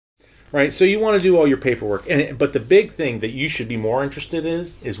Right, so you want to do all your paperwork, but the big thing that you should be more interested in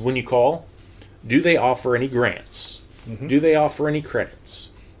is when you call, do they offer any grants? Mm-hmm. Do they offer any credits?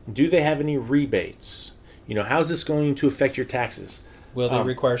 Do they have any rebates? How's this going to affect your taxes? Will they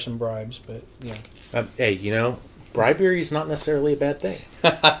require some bribes? But yeah. Hey, bribery is not necessarily a bad thing.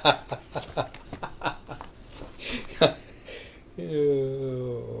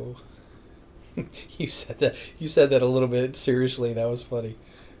 Ew. You said that a little bit seriously. That was funny.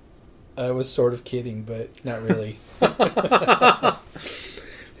 I was sort of kidding, but not really.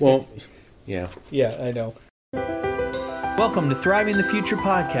 Well, yeah. Yeah, I know. Welcome to Thriving the Future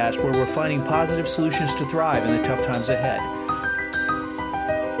podcast, where we're finding positive solutions to thrive in the tough times ahead.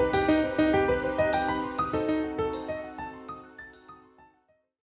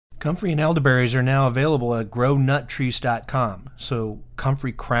 Comfrey and elderberries are now available at GrowNutTrees.com. So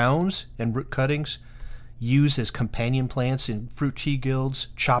comfrey crowns and root cuttings used as companion plants in fruit tea guilds,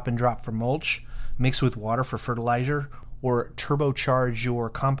 chop and drop for mulch, mix with water for fertilizer, or turbocharge your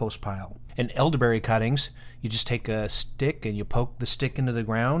compost pile. And elderberry cuttings, you just take a stick and you poke the stick into the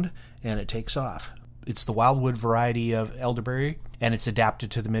ground and it takes off. It's the wildwood variety of elderberry and it's adapted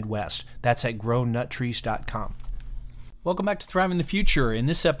to the Midwest. That's at GrowNutTrees.com. Welcome back to Thriving the Future. In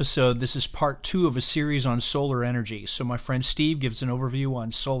this episode, this is part 2 of a series on solar energy. So my friend Steve gives an overview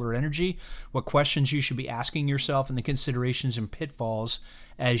on solar energy, what questions you should be asking yourself, and the considerations and pitfalls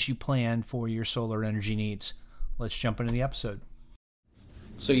as you plan for your solar energy needs. Let's jump into the episode.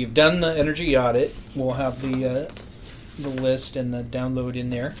 So you've done the energy audit. We'll have the list and the download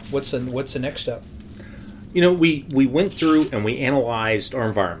in there. What's the next step? We went through and we analyzed our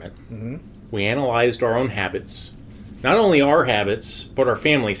environment. Mm-hmm. We analyzed our own habits. Not only our habits, but our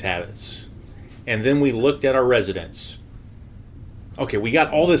family's habits. And then we looked at our residents. Okay, we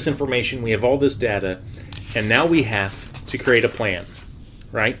got all this information, we have all this data, and now we have to create a plan,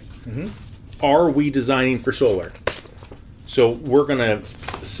 right? Mm-hmm. Are we designing for solar? So we're going to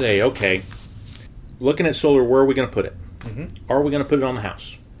say, okay, looking at solar, where are we going to put it? Mm-hmm. Are we going to put it on the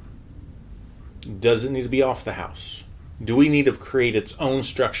house? Does it need to be off the house? Do we need to create its own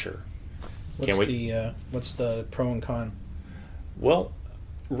structure? What's the pro and con? Well,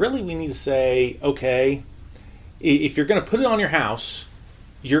 really we need to say, okay, if you're going to put it on your house,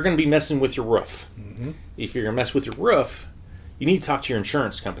 you're going to be messing with your roof. Mm-hmm. If you're going to mess with your roof, you need to talk to your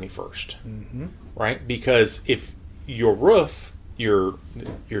insurance company first, mm-hmm. right? Because if your roof, your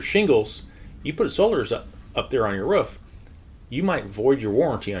shingles, you put solars up there on your roof, you might void your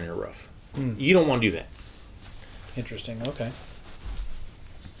warranty on your roof. Mm. You don't want to do that. Interesting. Okay.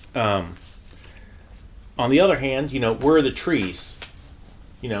 On the other hand, where are the trees?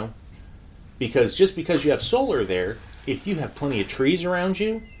 Because just because you have solar there, if you have plenty of trees around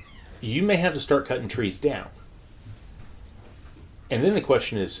you, you may have to start cutting trees down. And then the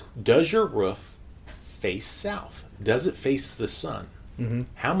question is, does your roof face south? Does it face the sun? Mm-hmm.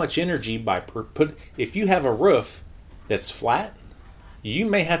 How much energy if you have a roof that's flat, you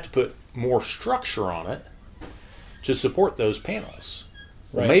may have to put more structure on it to support those panels.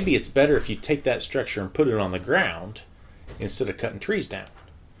 Well, maybe it's better if you take that structure and put it on the ground instead of cutting trees down.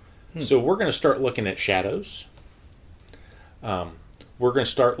 So we're going to start looking at shadows. We're going to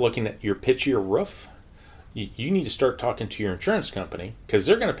start looking at your pitch of your roof. You need to start talking to your insurance company because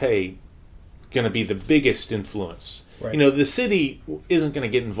they're going to be the biggest influence. Right. The city isn't going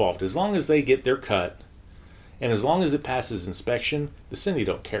to get involved. As long as they get their cut and as long as it passes inspection, the city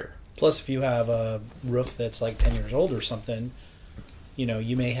don't care. Plus, if you have a roof that's like 10 years old or something,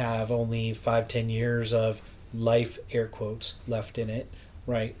 you may have only 5-10 years of life, air quotes, left in it,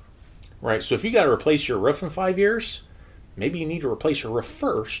 right? Right. So if you got to replace your roof in 5 years, maybe you need to replace your roof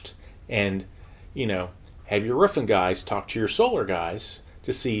first and, have your roofing guys talk to your solar guys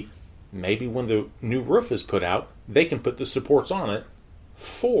to see maybe when the new roof is put out, they can put the supports on it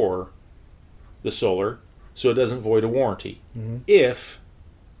for the solar so it doesn't void a warranty if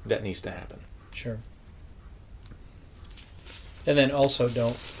that needs to happen. Sure. And then also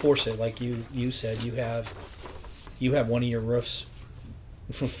don't force it, like you said. You have one of your roofs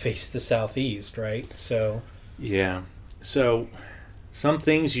face the southeast, right? So yeah. So some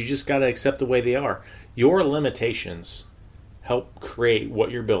things you just got to accept the way they are. Your limitations help create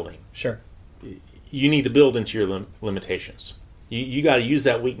what you're building. Sure. You need to build into your limitations. You got to use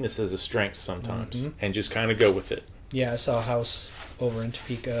that weakness as a strength sometimes, and just kind of go with it. Yeah, I saw a house over in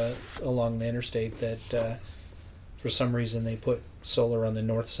Topeka along the interstate that. For some reason, they put solar on the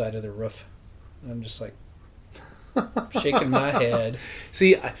north side of their roof. I'm just like shaking my head.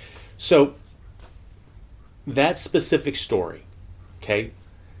 See, so that specific story, okay,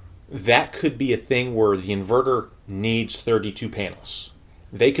 that could be a thing where the inverter needs 32 panels.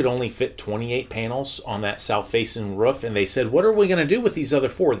 they could only fit 28 panels on that south-facing roof, and they said, what are we going to do with these other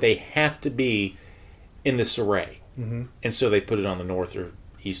 4? They have to be in this array. Mm-hmm. And so they put it on the north or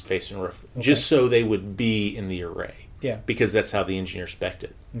east-facing roof, just so they would be in the array. Yeah. Because that's how the engineer spec'd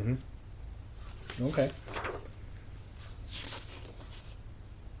it. Mm-hmm. Okay.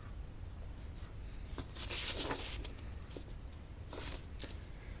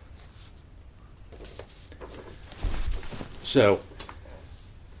 So,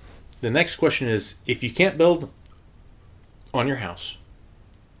 the next question is, if you can't build on your house,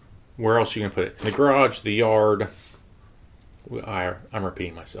 where else are you going to put it? In the garage, the yard? I'm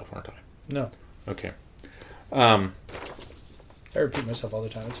repeating myself, aren't I? No. Okay. I repeat myself all the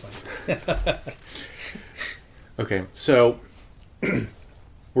time. It's fine. Okay, so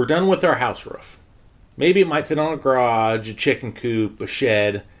we're done with our house roof. Maybe it might fit on a garage, a chicken coop, a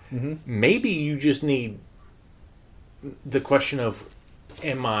shed. Mm-hmm. Maybe you just need the question of,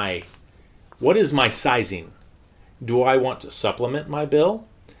 what is my sizing? Do I want to supplement my bill?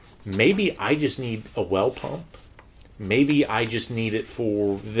 Maybe I just need a well pump. Maybe I just need it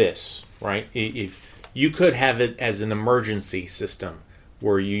for this, right? If you could have it as an emergency system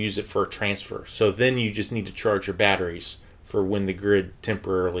where you use it for a transfer. So then you just need to charge your batteries for when the grid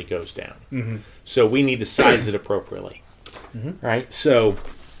temporarily goes down. Mm-hmm. So we need to size it appropriately, right? So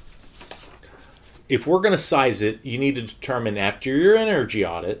if we're going to size it, you need to determine after your energy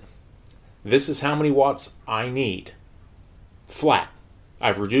audit, this is how many watts I need. Flat.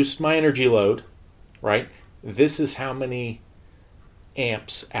 I've reduced my energy load, right? This is how many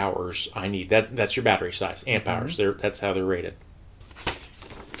amps hours I need. That's your battery size, amp hours. That's how they're rated.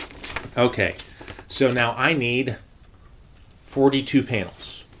 Okay, so now I need 42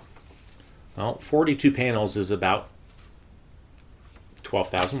 panels. Well, 42 panels is about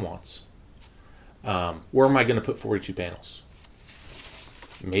 12,000 watts. Where am I going to put 42 panels?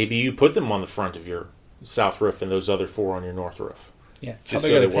 Maybe you put them on the front of your south roof and those other 4 on your north roof. Yeah. How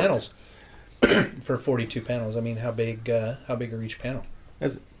big are the panels? For 42 panels, I mean, how big are each panel?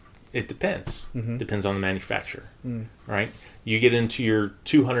 It depends. Mm-hmm. Depends on the manufacturer, right? You get into your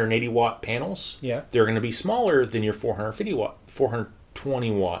 280 watt panels. Yeah. They're going to be smaller than your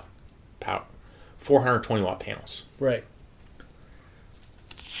 420 watt panels. Right.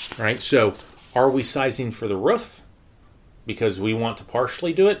 Right. So, are we sizing for the roof because we want to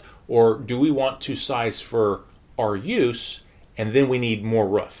partially do it, or do we want to size for our use and then we need more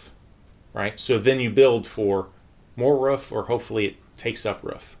roof? Right. So then you build for more roof, or hopefully it takes up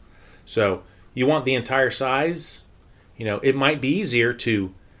roof. So you want the entire size. You know, it might be easier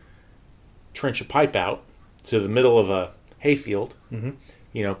to trench a pipe out to the middle of a hayfield. Mm-hmm.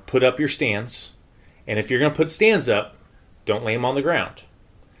 You know, put up your stands, and if you're going to put stands up, don't lay them on the ground.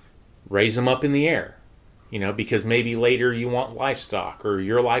 Raise them up in the air. You know, because maybe later you want livestock, or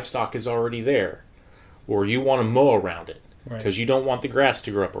your livestock is already there, or you want to mow around it because you don't want the grass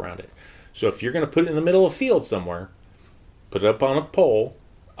to grow up around it. So if you're going to put it in the middle of a field somewhere, put it up on a pole,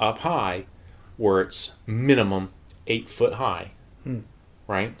 up high, where it's minimum 8 foot high,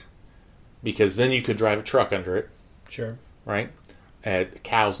 right? Because then you could drive a truck under it. Sure. Right? A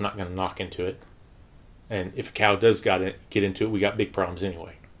cow's not going to knock into it. And if a cow does get into it, we got big problems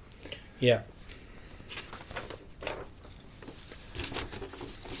anyway. Yeah.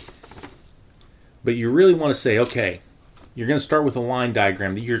 But you really want to say, okay, you're going to start with a line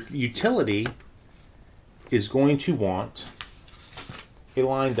diagram. Your utility is going to want a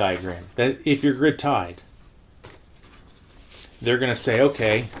line diagram. That if you're grid tied, they're going to say,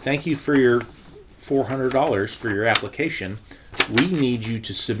 okay, thank you for your $400 for your application. We need you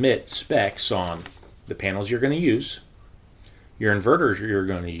to submit specs on the panels you're going to use, your inverters you're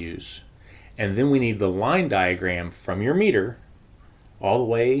going to use, and then we need the line diagram from your meter all the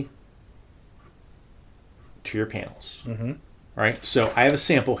way to your panels. Mm-hmm. Right? So I have a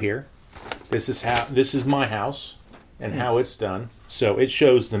sample here. This is my house and how it's done. So it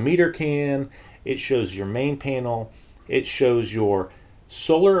shows the meter can, it shows your main panel, it shows your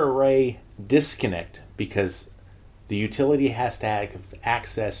solar array disconnect, because the utility has to have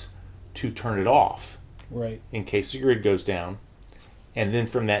access to turn it off, right, in case the grid goes down. And then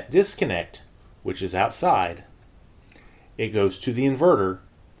from that disconnect, which is outside, it goes to the inverter,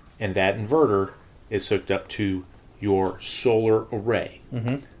 and that inverter is hooked up to your solar array.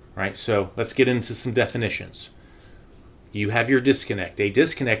 Mm-hmm. Right? So let's get into some definitions. You have your disconnect. A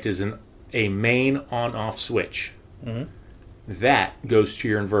disconnect is a main on-off switch. Mm-hmm. That goes to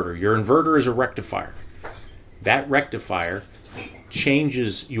your inverter. Your inverter is a rectifier. That rectifier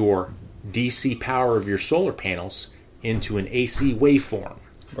changes your DC power of your solar panels into an AC waveform.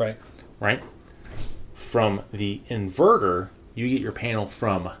 Right. Right? From the inverter, you get your panel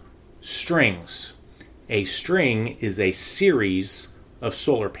from strings. A string is a series of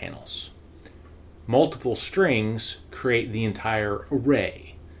solar panels. Multiple strings create the entire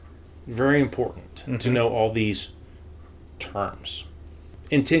array. Very important to know all these terms.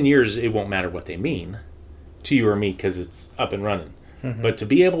 In 10 years, it won't matter what they mean to you or me because it's up and running. But to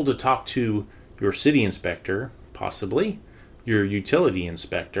be able to talk to your city inspector, possibly, your utility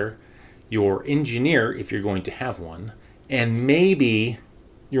inspector, your engineer, if you're going to have one, and maybe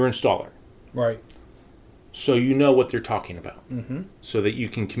your installer. Right. So you know what they're talking about. So that you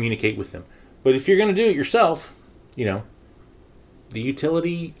can communicate with them. But if you're going to do it yourself, the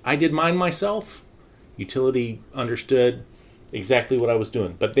utility, I did mine myself. Utility understood exactly what I was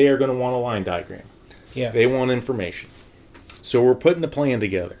doing. But they are going to want a line diagram. Yeah. They want information. So we're putting a plan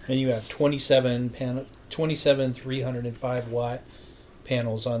together. And you have 27 305 watt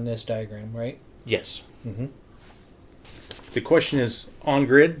panels on this diagram, right? Yes. The question is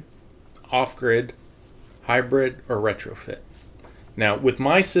on-grid, off-grid, hybrid, or retrofit. Now, with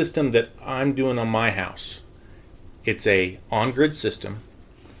my system that I'm doing on my house, it's a on-grid system,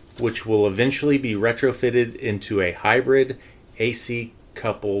 which will eventually be retrofitted into a hybrid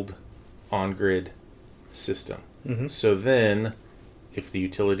AC-coupled on-grid system. So then, if the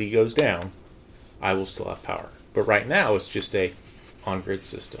utility goes down, I will still have power. But right now, it's just a on-grid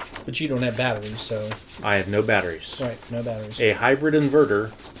system. But you don't have batteries, so... I have no batteries. Right, no batteries. A hybrid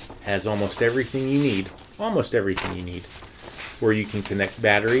inverter has almost everything you need, where you can connect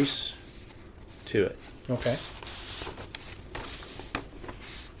batteries to it. Okay.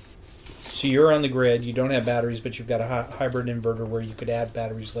 So you're on the grid, you don't have batteries, but you've got a hybrid inverter where you could add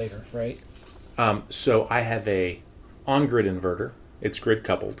batteries later, right? So I have a on-grid inverter. It's grid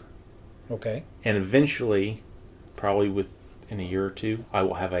coupled. Okay. And eventually, probably within a year or two, I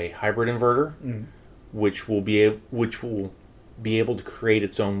will have a hybrid inverter, which will be able to create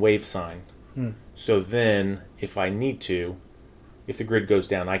its own wave sign. So then, if I need to, if the grid goes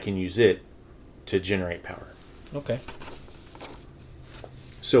down, I can use it to generate power. Okay.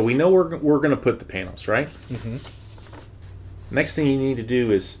 So we know we're going to put the panels, right? Next thing you need to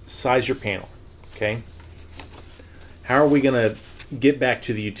do is size your panel. Okay. How are we going to get back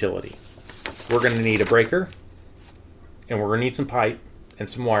to the utility? We're going to need a breaker, and we're going to need some pipe and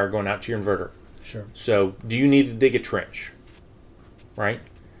some wire going out to your inverter. Sure. So, do you need to dig a trench? Right?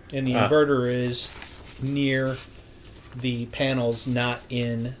 And the inverter is near the panels, not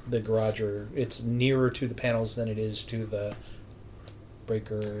in the garage, or it's nearer to the panels than it is to the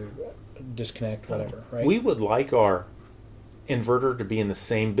breaker, disconnect, whatever, right? We would like our inverter to be in the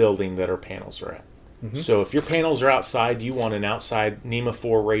same building that our panels are at. So if your panels are outside, you want an outside NEMA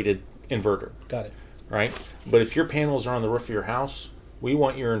 4 rated inverter. Got it. Right? But if your panels are on the roof of your house, we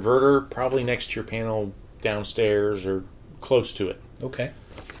want your inverter probably next to your panel downstairs or close to it. Okay.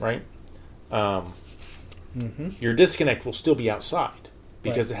 Right? Your disconnect will still be outside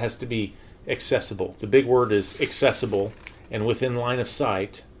because it has to be accessible. The big word is accessible and within line of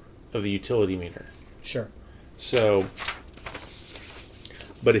sight of the utility meter. Sure. So,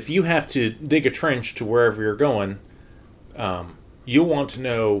 but if you have to dig a trench to wherever you're going, you'll want to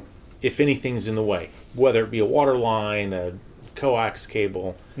know if anything's in the way, whether it be a water line, a coax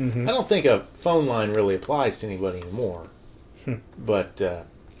cable. I don't think a phone line really applies to anybody anymore. But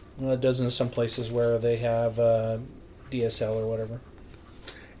well, it does in some places where they have DSL or whatever.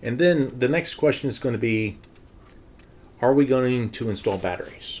 And then the next question is going to be, are we going to install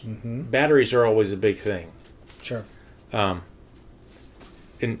batteries? Batteries are always a big thing. Sure. And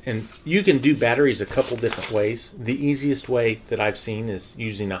you can do batteries a couple different ways. The easiest way that I've seen is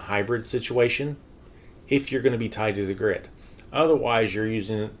using a hybrid situation if you're going to be tied to the grid. Otherwise,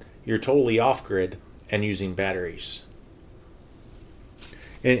 you're totally off grid and using batteries.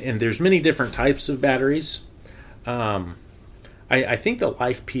 And there's many different types of batteries. I think the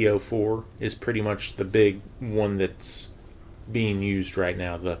Life PO4 is pretty much the big one that's being used right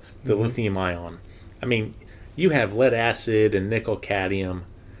now, the lithium ion. I mean, you have lead acid and nickel cadmium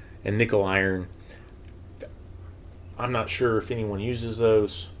and nickel iron. I'm not sure if anyone uses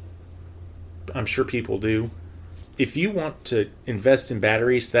those. I'm sure people do. If you want to invest in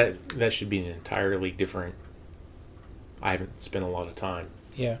batteries, that should be an entirely different. I haven't spent a lot of time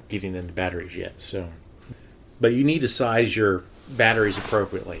getting into batteries yet, so. But you need to size your batteries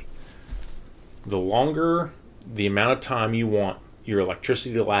appropriately. The longer the amount of time you want your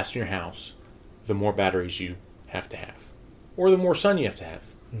electricity to last in your house, the more batteries you have to have, or the more sun you have to have.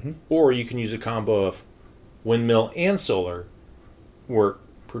 Or you can use a combo of windmill and solar, where it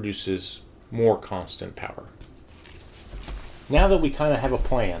produces more constant power. Now that we kind of have a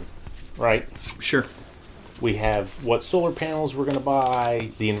plan, right? Sure. We have what solar panels we're going to buy,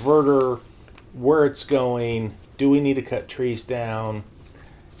 the inverter, where it's going. Do we need to cut trees down?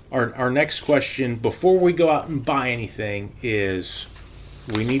 Our next question before we go out and buy anything is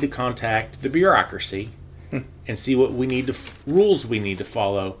we need to contact the bureaucracy and see what we need to rules we need to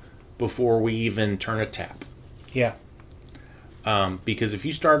follow before we even turn a tap. Yeah. Because if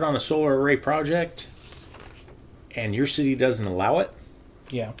you start on a solar array project and your city doesn't allow it,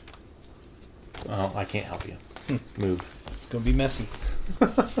 yeah, well, I can't help you. Move. It's gonna be messy.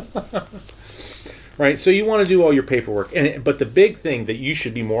 Right, so you want to do all your paperwork, but the big thing that you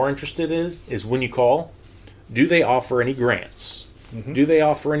should be more interested in is when you call, do they offer any grants? Mm-hmm. Do they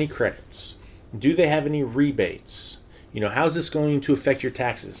offer any credits? Do they have any rebates? How's this going to affect your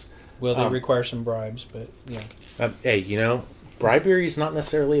taxes? Will they require some bribes? But yeah. Hey, bribery is not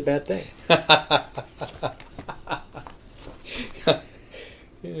necessarily a bad thing.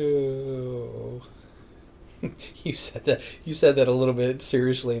 Ew. You said that a little bit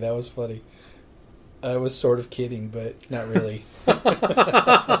seriously. That was funny. I was sort of kidding, but not really.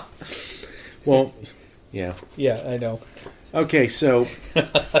 Well, yeah. Yeah, I know. Okay, so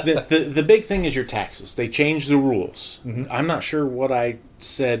the big thing is your taxes. They changed the rules. Mm-hmm. I'm not sure what I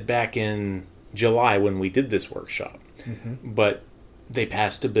said back in July when we did this workshop, but they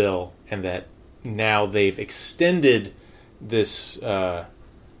passed a bill, and that now they've extended this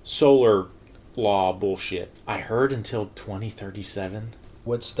solar law bullshit. I heard until 2037.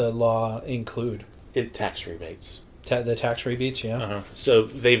 What's the law include? Tax rebates. The tax rebates, yeah. Uh-huh. So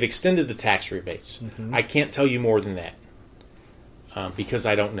they've extended the tax rebates. Mm-hmm. I can't tell you more than that because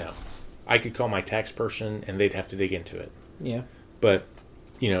I don't know. I could call my tax person and they'd have to dig into it. Yeah. But,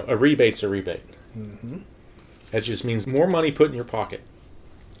 a rebate's a rebate. Mm-hmm. That just means more money put in your pocket.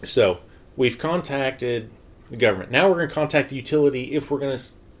 So we've contacted the government. Now we're going to contact the utility if we're going to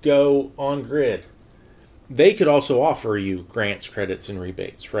go on grid. They could also offer you grants, credits, and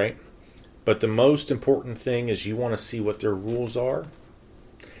rebates, right? But the most important thing is you want to see what their rules are,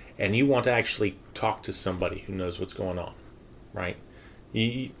 and you want to actually talk to somebody who knows what's going on, right?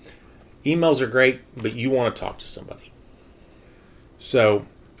 Emails are great, but you want to talk to somebody. So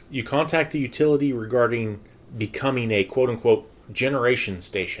you contact the utility regarding becoming a quote-unquote generation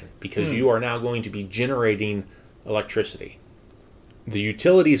station because you are now going to be generating electricity. The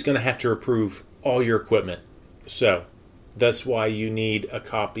utility is going to have to approve all your equipment. So that's why you need a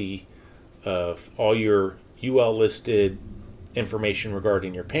copy of all your UL listed information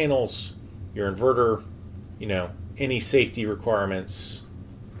regarding your panels, your inverter, any safety requirements,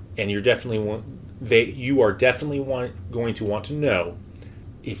 and you are definitely going to want to know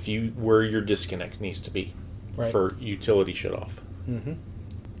where your disconnect needs to be for utility shut off,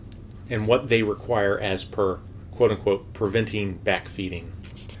 and what they require as per quote unquote preventing backfeeding.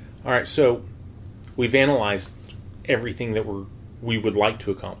 All right, so we've analyzed everything that we would like to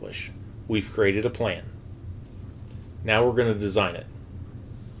accomplish. We've created a plan. Now we're going to design it.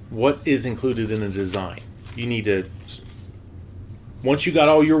 What is included in the design? You need to, once you got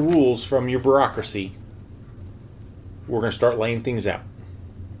all your rules from your bureaucracy, we're going to start laying things out.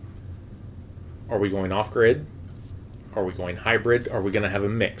 Are we going off-grid? Are we going hybrid? Are we going to have a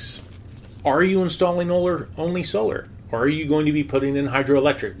mix? Are you installing only solar? Or are you going to be putting in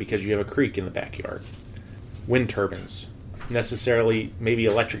hydroelectric because you have a creek in the backyard? Wind turbines. Necessarily maybe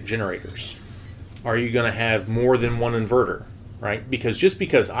electric generators. Are you going to have more than one inverter, right? Because just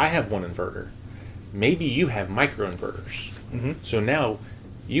because I have one inverter, maybe you have microinverters. Mm-hmm. So now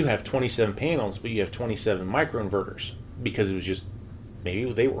you have 27 panels, but you have 27 microinverters because it was just maybe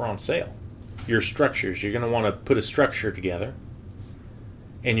they were on sale. Your structures, you're going to want to put a structure together,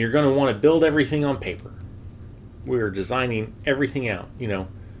 and you're going to want to build everything on paper. We're designing everything out, Yeah,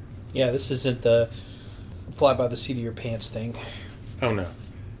 this isn't the fly by the seat of your pants thing. Oh no.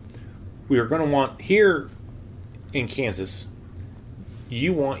 We are going to want, here in Kansas,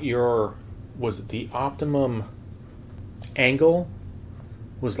 you want the optimum angle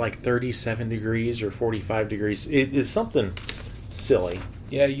was like 37 degrees or 45 degrees. It is something silly.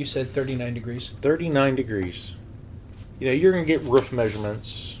 Yeah, you said 39 degrees. 39 degrees. You're going to get roof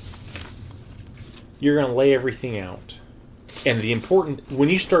measurements. You're going to lay everything out. And when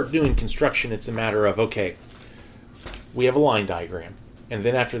you start doing construction, it's a matter of, okay, we have a line diagram. And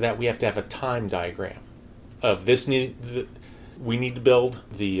then after that, we have to have a time diagram of this. We need to build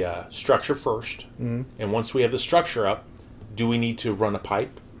the structure first. Mm-hmm. And once we have the structure up, do we need to run a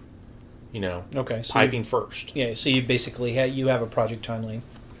pipe? Okay, so piping first. Yeah, so you basically have a project timeline.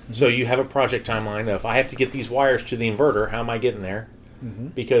 Mm-hmm. So you have a project timeline of, I have to get these wires to the inverter. How am I getting there? Mm-hmm.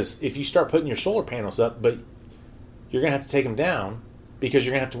 Because if you start putting your solar panels up, but you're going to have to take them down because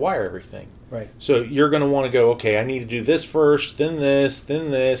you're going to have to wire everything. Right. So you're going to want to go, okay, I need to do this first, then this, then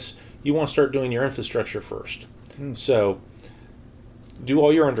this. You want to start doing your infrastructure first. So do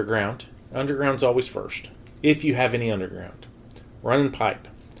all your underground. Underground's always first, if you have any underground. Running pipe,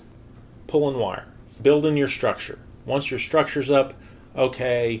 pulling wire, building your structure. Once your structure's up,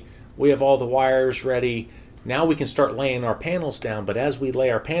 okay, we have all the wires ready. Now we can start laying our panels down, but as we lay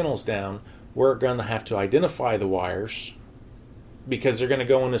our panels down, we're going to have to identify the wires because they're going to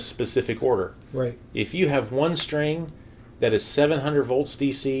go in a specific order. Right. If you have one string that is 700 volts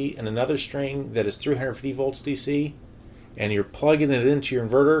DC and another string that is 350 volts DC, and you're plugging it into your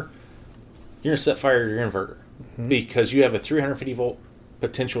inverter, you're going to set fire to your inverter because you have a 350 volt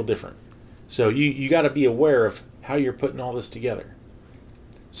potential different. So you got to be aware of how you're putting all this together.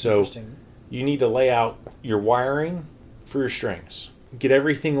 So you need to lay out your wiring for your strings. Get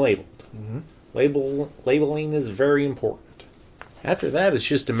everything labeled. Labeling is very important. After that, it's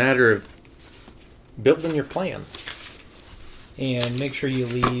just a matter of building your plan. And make sure you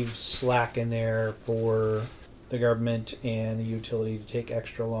leave slack in there for the government and the utility to take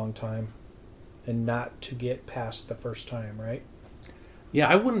extra long time and not to get past the first time, right? Yeah,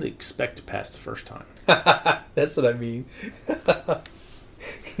 I wouldn't expect to pass the first time. That's what I mean.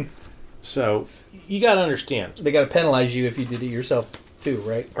 So you got to understand. They got to penalize you if you did it yourself too,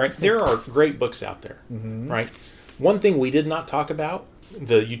 right? Right. There are great books out there, right? One thing we did not talk about,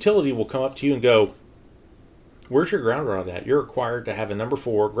 the utility will come up to you and go, where's your ground rod at? You're required to have a number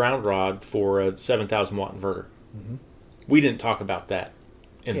 4 ground rod for a 7,000 watt inverter. We didn't talk about that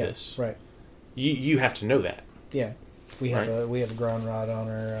in this. Right. You have to know that. Yeah. We have a ground rod on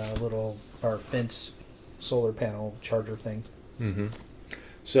our fence solar panel charger thing.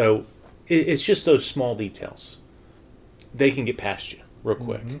 So it's just those small details. They can get past you real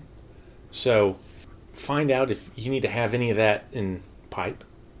quick. So find out if you need to have any of that in pipe,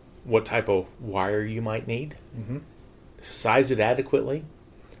 what type of wire you might need, size it adequately.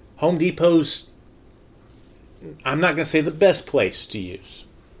 Home Depot's, I'm not going to say the best place to use.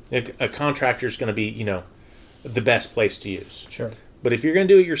 A contractor is going to be, the best place to use. Sure. But if you're going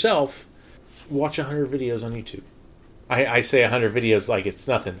to do it yourself, watch 100 videos on YouTube. I say 100 videos like it's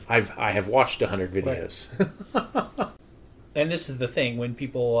nothing. I have watched 100 videos. Right. And this is the thing, when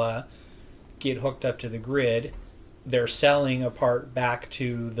people get hooked up to the grid, they're selling a part back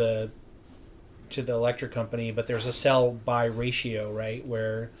to the electric company, but there's a sell buy ratio, right,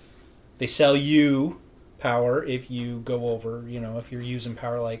 where they sell you power if you go over, if you're using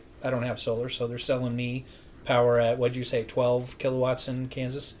power, like I don't have solar, so they're selling me power at, what'd you say, 12 kilowatts in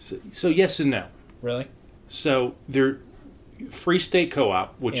Kansas? So yes and no. Really? So Free State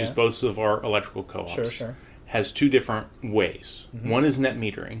Co-op, which is both of our electrical co-ops, sure. has 2 different ways. One is net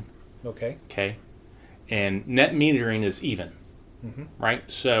metering. Okay. And net metering is even. Right?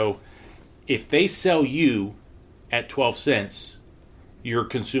 So if they sell you at 12 cents, you're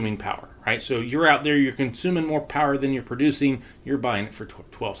consuming power. Right? So you're out there, you're consuming more power than you're producing, you're buying it for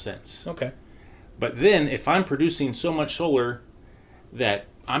 12 cents. Okay. But then if I'm producing so much solar that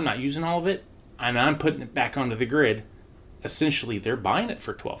I'm not using all of it, and I'm putting it back onto the grid, essentially they're buying it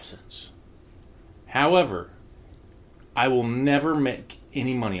for 12 cents. However, I will never make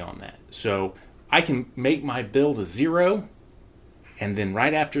any money on that. So I can make my bill to 0, and then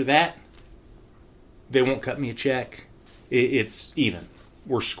right after that, they won't cut me a check. It's even.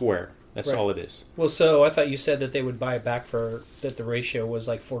 We're square. That's all it is. Well, so I thought you said that they would buy it back that the ratio was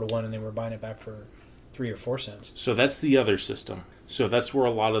like 4-to-1 and they were buying it back for 3 or 4 cents. So that's the other system. So that's where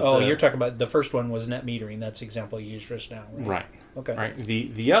a lot of you're talking about the first one was net metering. That's the example you used just now, right? Right. Okay. Right.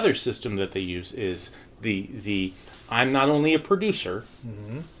 The other system that they use is the I'm not only a producer,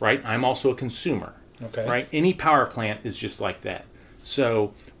 right? I'm also a consumer. Okay. Right? Any power plant is just like that.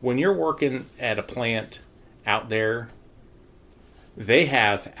 So when you're working at a plant out there, they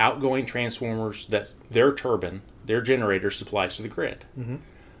have outgoing transformers that their turbine, their generator supplies to the grid.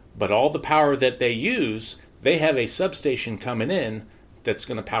 But all the power that they use, they have a substation coming in that's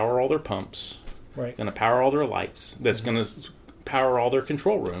going to power all their pumps, right? Going to power all their lights, that's going to power all their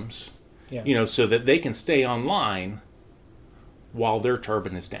control rooms, so that they can stay online while their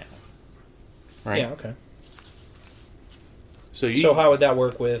turbine is down. Right? Yeah, okay. So how would that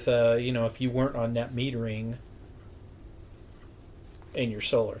work with, if you weren't on net metering in your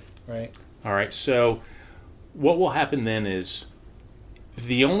solar, right? All right, so what will happen then is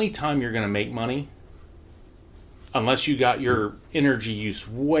the only time you're going to make money, unless you got your energy use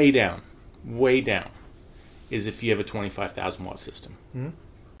way down, is if you have a 25,000 watt system.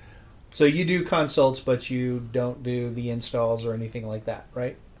 So you do consults, but you don't do the installs or anything like that,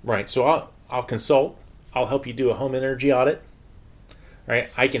 right? Right. So I'll consult. I'll help you do a home energy audit. Right.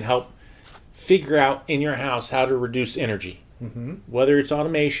 I can help figure out in your house how to reduce energy. Whether it's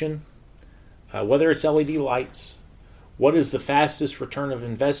automation, whether it's LED lights, what is the fastest return of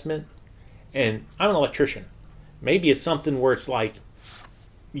investment? And I'm an electrician. Maybe it's something where it's like,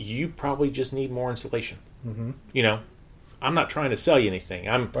 you probably just need more insulation. You know, I'm not trying to sell you anything.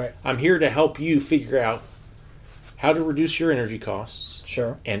 I'm here to help you figure out how to reduce your energy costs.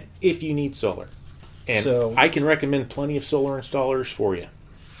 Sure. And if you need solar. And I can recommend plenty of solar installers for you.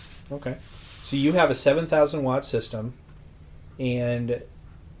 Okay. So you have a 7,000 watt system, and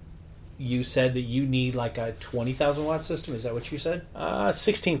you said that you need like a 20,000 watt system. Is that what you said?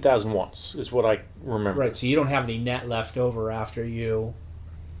 16,000 watts is what I remember. Right. So you don't have any net left over after you.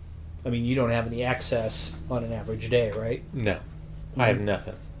 I mean, you don't have any excess on an average day, right? No, I have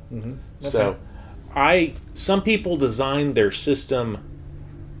nothing. Okay. So, some people design their system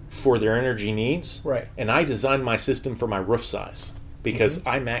for their energy needs, right? And I designed my system for my roof size because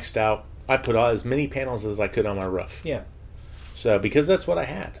I maxed out. I put as many panels as I could on my roof. Yeah. So because that's what I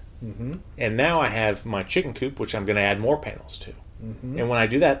had, and now I have my chicken coop, which I'm going to add more panels to. And when I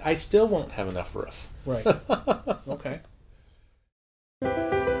do that, I still won't have enough roof. Right. Okay.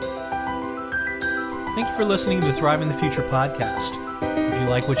 Thank you for listening to the Thrive in the Future podcast. If you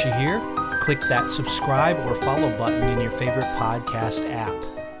like what you hear, click that subscribe or follow button in your favorite podcast app.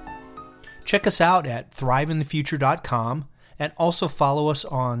 Check us out at thriveinthefuture.com and also follow us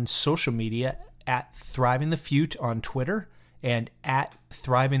on social media at thrivingthefute on Twitter and at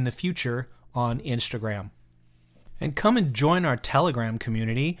thrivingthefuture on Instagram. And come and join our Telegram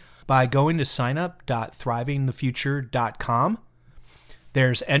community by going to signup.thrivingthefuture.com.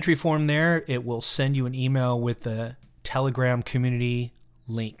 There's entry form there. It will send you an email with the Telegram community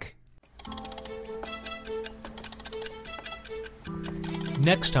link.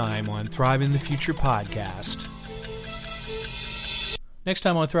 Next time on Thrive in the Future podcast. Next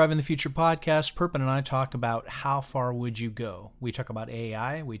time on Thrive in the Future podcast, Perpin and I talk about how far would you go. We talk about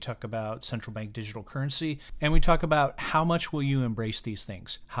AI, we talk about central bank digital currency, and we talk about how much will you embrace these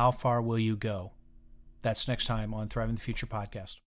things. How far will you go? That's next time on Thrive in the Future podcast.